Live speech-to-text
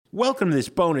Welcome to this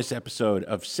bonus episode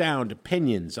of Sound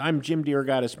Opinions. I'm Jim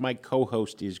DeRogatis. My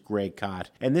co-host is Greg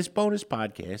Kot, and this bonus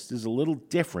podcast is a little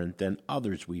different than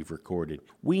others we've recorded.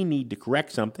 We need to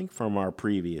correct something from our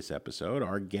previous episode.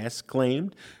 Our guest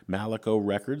claimed Malaco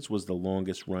Records was the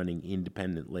longest-running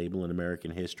independent label in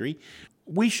American history.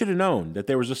 We should have known that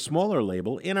there was a smaller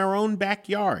label in our own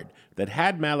backyard that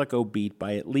had Malaco beat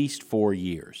by at least 4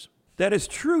 years. That is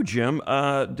true, Jim.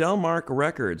 Delmark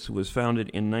Records was founded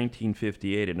in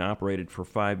 1958 and operated for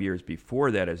 5 years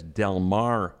before that as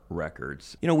Delmar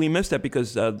Records. You know, we missed that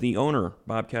because the owner,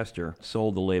 Bob Kester,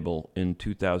 sold the label in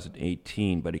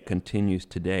 2018, but it continues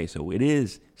today. So it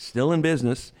is still in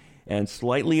business and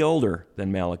slightly older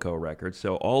than Malaco Records.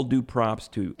 So all due props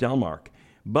to Delmark.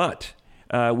 But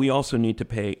we also need to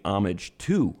pay homage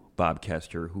to Bob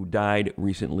Kester, who died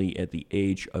recently at the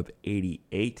age of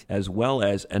 88, as well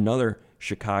as another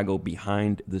Chicago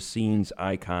behind-the-scenes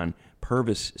icon,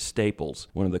 Purvis Staples,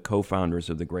 one of the co-founders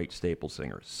of the great Staples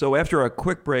Singers. So after a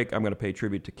quick break, I'm going to pay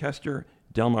tribute to Kester,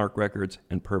 Delmark Records,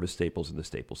 and Purvis Staples and the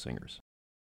Staples Singers.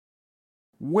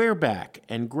 We're back,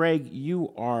 and Greg,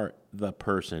 you are the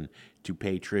person to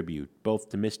pay tribute, both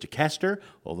to Mr. Kester,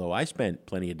 although I spent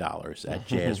plenty of dollars at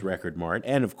Jazz Record Mart,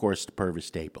 and of course to Purvis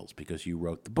Staples, because you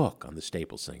wrote the book on the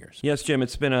Staples Singers. Yes, Jim,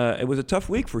 it was a tough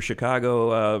week for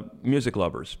Chicago music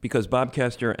lovers, because Bob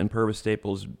Kester and Purvis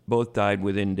Staples both died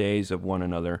within days of one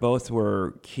another. Both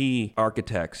were key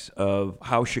architects of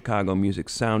how Chicago music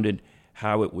sounded,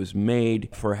 how it was made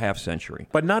for a half century.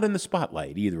 But not in the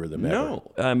spotlight, either of them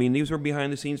No. ever. I mean, these were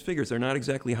behind-the-scenes figures. They're not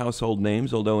exactly household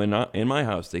names, although in my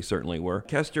house they certainly were.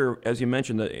 Kester, as you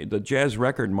mentioned, the Jazz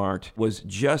Record Mart was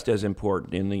just as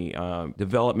important in the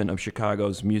development of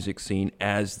Chicago's music scene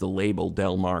as the label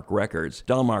Delmark Records.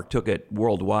 Delmark took it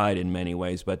worldwide in many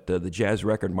ways, but the Jazz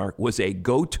Record Mart was a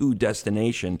go-to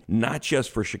destination, not just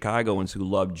for Chicagoans who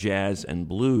loved jazz and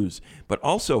blues, but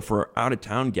also for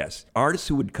out-of-town guests, artists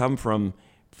who would come from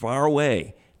far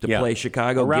away to play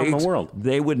Chicago around gigs. The world.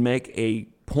 They would make a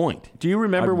point. Do you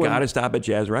remember I've got to stop at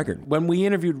Jazz Record? When we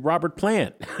interviewed Robert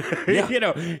Plant, Yeah. you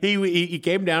know, he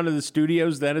came down to the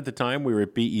studios then at the time. We were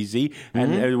at BEZ.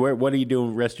 And what are you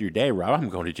doing the rest of your day, Rob? I'm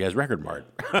going to Jazz Record Mart.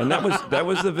 And that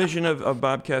was the vision of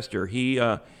Bob Kester. He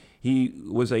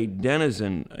was a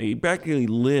denizen. He practically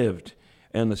lived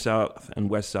in the South and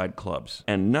West Side clubs.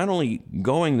 And not only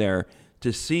going there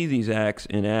to see these acts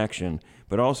in action,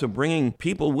 but also bringing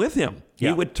people with him. Yeah.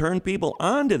 He would turn people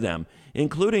on to them,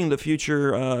 including the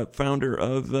future founder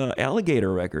of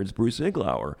Alligator Records, Bruce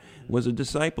Iglauer, was a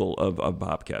disciple of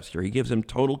Bob Kester. He gives him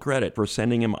total credit for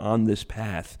sending him on this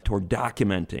path toward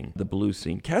documenting the blues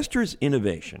scene. Kester's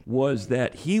innovation was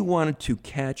that he wanted to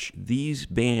catch these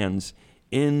bands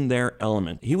in their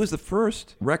element. He was the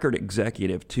first record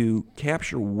executive to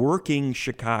capture working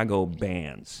Chicago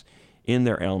bands in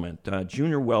their element.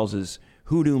 Junior Wells's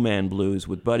Hoodoo Man Blues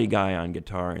with Buddy Guy on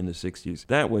guitar in the 60s.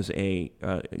 That was a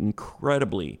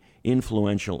incredibly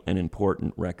influential and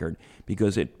important record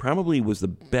because it probably was the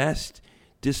best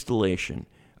distillation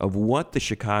of what the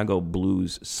Chicago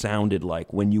blues sounded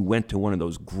like when you went to one of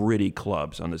those gritty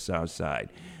clubs on the South Side.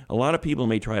 A lot of people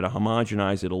may try to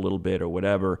homogenize it a little bit or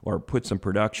whatever, or put some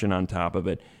production on top of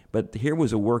it, but here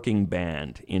was a working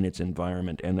band in its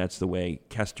environment, and that's the way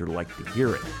Kester liked to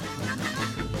hear it.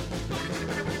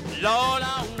 Lord,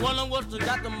 I wonder what's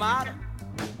got the matter.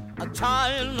 I'm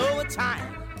trying over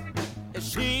time. It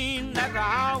seems like the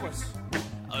hours,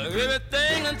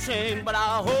 everything done changed, but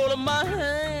I hold in my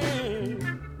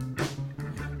hand.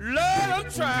 Lord,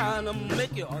 I'm trying to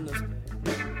make you understand.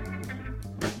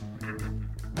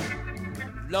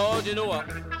 Lord, you know what?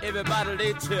 Everybody,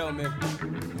 they tell me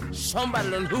somebody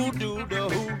done hoodoo the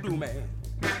hoodoo man.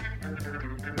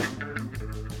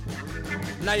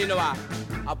 Now you know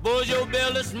I buzzed your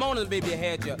bell this morning, baby,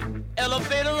 had your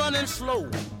elevator running slow.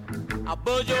 I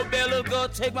buzzed your bell, little girl,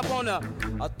 take me up on a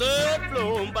third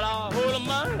floor, but I hold in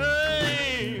my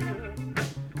hand.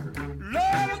 Lord,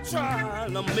 I'm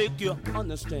trying to make you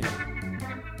understand.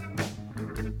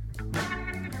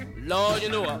 Lord, you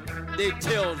know what? They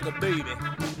tells the baby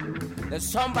that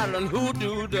somebody done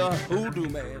hoodoo the hoodoo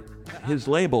man. His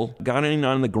label got in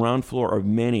on the ground floor of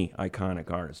many iconic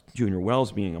artists, Junior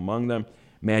Wells being among them,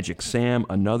 Magic Sam,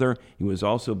 another. He was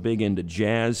also big into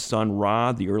jazz, Sun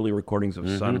Ra, the early recordings of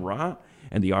Sun Ra,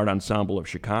 and the Art Ensemble of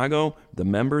Chicago. The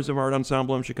members of Art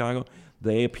Ensemble of Chicago,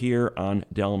 they appear on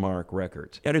Delmark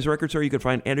Records. At his record store, you could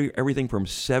find everything from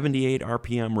 78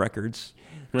 RPM records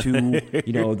to,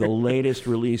 the latest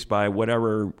release by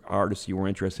whatever artist you were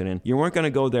interested in. You weren't going to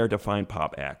go there to find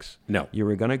pop acts. No. You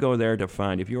were going to go there to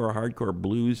find, if you were a hardcore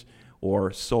blues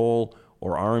or soul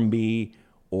or R&B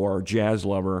or jazz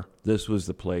lover, this was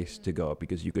the place to go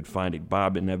because you could find it.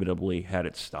 Bob inevitably had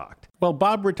it stocked. Well,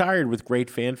 Bob retired with great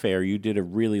fanfare. You did a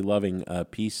really loving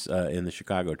piece in the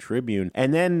Chicago Tribune,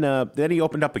 and then he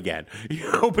opened up again. He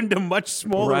opened a much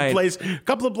smaller place, a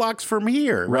couple of blocks from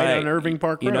here, right on Irving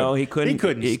Park Road. You know, he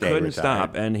couldn't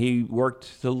stop, and he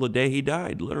worked till the day he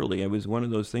died. Literally, it was one of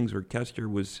those things where Kester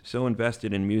was so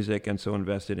invested in music and so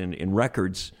invested in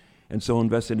records and so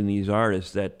invested in these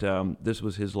artists that this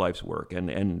was his life's work,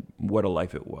 and what a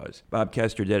life it was. Bob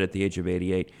Kester died at the age of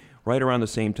 88. Right around the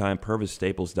same time, Purvis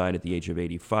Staples died at the age of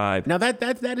 85. Now,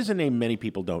 that is a name many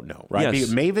people don't know, right? Yes.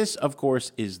 Mavis, of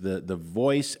course, is the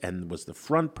voice and was the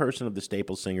front person of the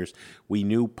Staples Singers. We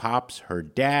knew Pops, her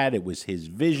dad. It was his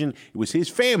vision. It was his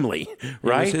family,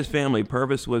 right? It was his family.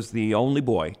 Purvis was the only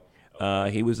boy.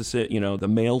 He was the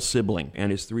male sibling,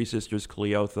 and his three sisters,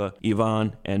 Cleotha,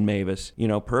 Yvonne, and Mavis. You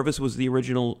know, Purvis was the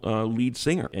original lead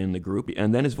singer in the group,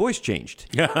 and then his voice changed,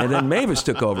 and then Mavis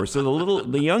took over. So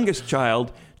the youngest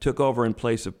child took over in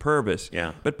place of Purvis.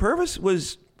 Yeah. But Purvis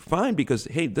was fine because,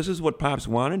 hey, this is what Pops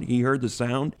wanted. He heard the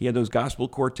sound. He had those gospel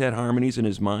quartet harmonies in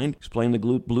his mind. He's playing the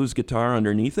blues guitar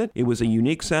underneath it. It was a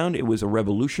unique sound. It was a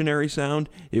revolutionary sound.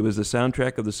 It was the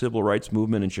soundtrack of the civil rights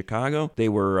movement in Chicago. They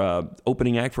were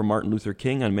opening act for Martin Luther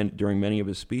King during many of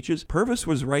his speeches. Purvis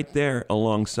was right there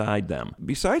alongside them.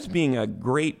 Besides being a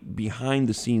great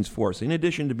behind-the-scenes force, in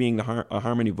addition to being a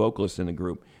harmony vocalist in the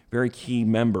group, very key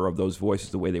member of those voices,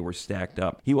 the way they were stacked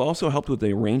up. He also helped with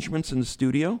the arrangements in the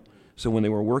studio. So when they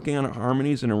were working on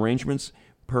harmonies and arrangements,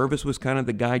 Purvis was kind of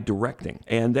the guy directing.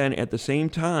 And then at the same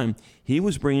time, he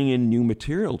was bringing in new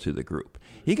material to the group.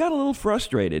 He got a little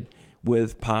frustrated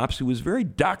with Pops, who was very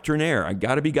doctrinaire. I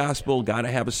got to be gospel, got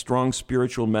to have a strong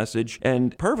spiritual message.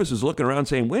 And Purvis was looking around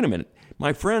saying, wait a minute,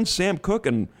 my friends Sam Cooke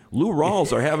and Lou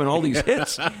Rawls are having all these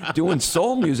hits doing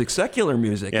soul music, secular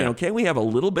music. Yeah. You know, can't we have a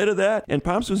little bit of that? And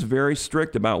Pops was very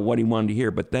strict about what he wanted to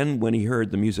hear. But then when he heard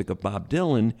the music of Bob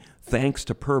Dylan, thanks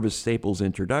to Purvis Staples'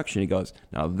 introduction, he goes,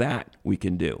 now that we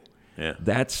can do. Yeah.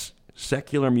 That's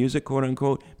secular music, quote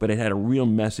unquote, but it had a real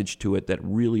message to it that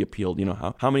really appealed. You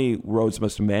know, how many roads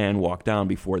must a man walk down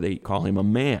before they call him a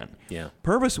man? Yeah.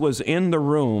 Purvis was in the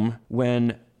room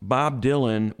when Bob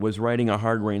Dylan was writing A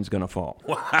Hard Rain's Gonna Fall.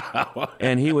 Wow.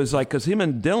 And he was like, because him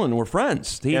and Dylan were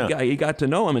friends. He got to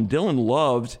know him, and Dylan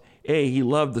loved, A, he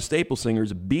loved the Staples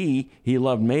Singers. B, he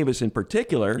loved Mavis in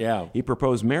particular. Yeah. He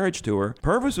proposed marriage to her.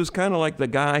 Purvis was kind of like the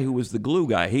guy who was the glue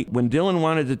guy. When Dylan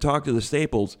wanted to talk to the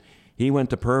Staples, he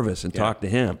went to Purvis and talked to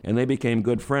him, and they became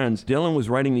good friends. Dylan was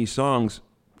writing these songs.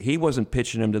 He wasn't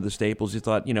pitching them to the Staples. He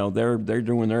thought, you know, they're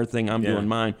doing their thing, I'm doing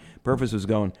mine. Purvis was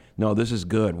going, no, this is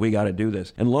good. We got to do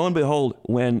this. And lo and behold,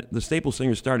 when the Staples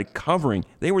Singers started covering,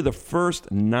 they were the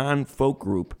first non-folk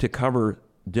group to cover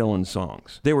Dylan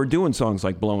songs. They were doing songs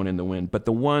like Blowing in the Wind, but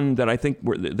the one that I think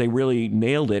they really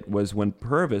nailed it was when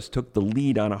Purvis took the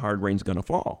lead on A Hard Rain's Gonna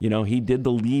Fall. You know, he did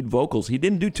the lead vocals. He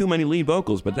didn't do too many lead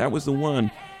vocals, but that was the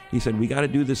one. He said, we got to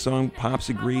do this song. Pops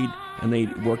agreed, and they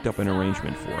worked up an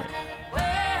arrangement for it.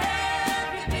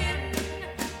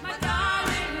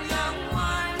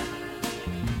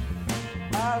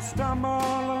 I stumble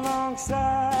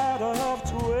alongside of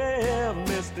 12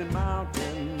 misty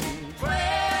mountains.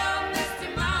 12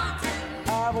 misty mountains.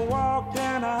 I've walked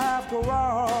and I have to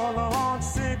walk on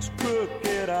 6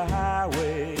 crooked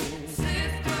highways. 6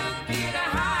 crooked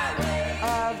highways.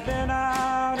 I've been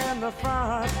out in the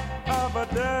front of a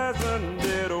dozen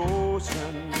dead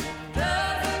oceans.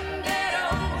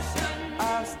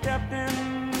 I've stepped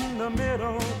in the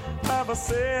middle of a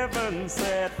 7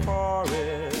 sad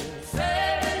forest. 7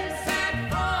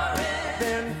 sad forest.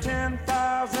 Been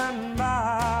 10,000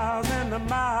 miles in the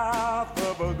mouth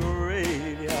of a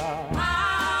graveyard.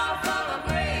 Mouth of a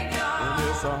graveyard. And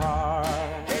it's a heart.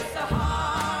 It's a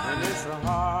heart. And it's a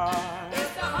heart.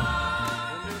 It's a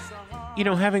heart. And it's a heart. You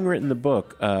know, having written the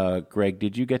book, Greg,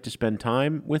 did you get to spend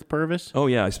time with Purvis? Oh,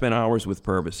 yeah, I spent hours with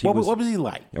Purvis. What was he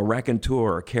like? A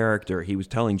raconteur, a character. He was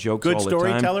telling jokes all the time. Good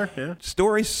storyteller? Yeah.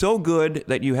 Stories so good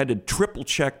that you had to triple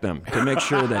check them to make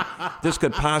sure that this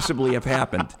could possibly have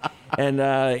happened. And,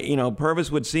 you know,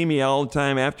 Purvis would see me all the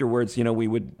time afterwards. You know, we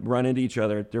would run into each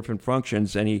other at different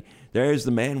functions, and there's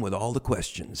the man with all the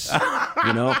questions,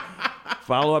 you know.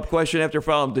 Follow-up question after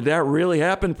follow-up. Did that really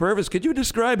happen, Purvis? Could you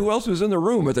describe who else was in the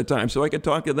room at the time so I could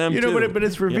talk to them, You know, too? but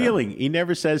it's revealing. He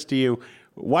never says to you,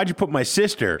 Why'd you put my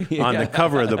sister on the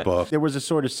cover of the book? There was a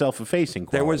sort of self-effacing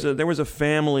quality. There was a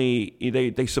family.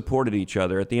 They supported each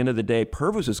other. At the end of the day,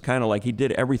 Purvis was kind of like he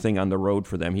did everything on the road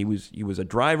for them. He was a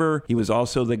driver. He was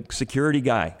also the security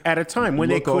guy. At a time when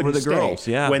they Look over couldn't the stay. girls,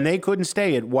 yeah. When they couldn't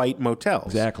stay at white motels.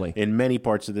 Exactly. In many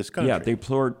parts of this country. Yeah, they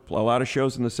toured a lot of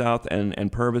shows in the South,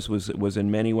 and Purvis was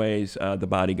in many ways the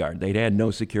bodyguard. They had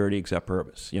no security except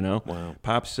Purvis. You know. Wow.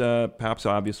 Pops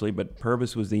obviously, but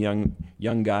Purvis was the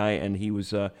young guy, and he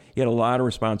had a lot of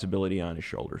responsibility on his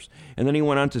shoulders. And then he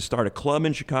went on to start a club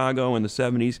in Chicago in the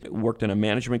 70s. Worked in a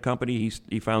management company.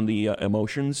 He found the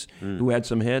Emotions, who had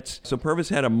some hits. So Purvis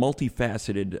had a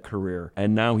multifaceted career,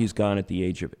 and now he's gone at the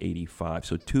age of 85.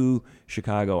 So two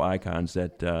Chicago icons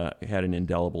that had an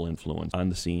indelible influence on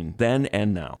the scene then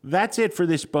and now. That's it for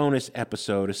this bonus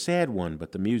episode. A sad one,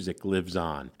 but the music lives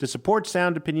on. To support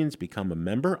Sound Opinions, become a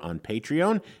member on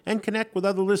Patreon and connect with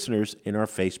other listeners in our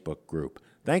Facebook group.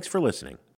 Thanks for listening.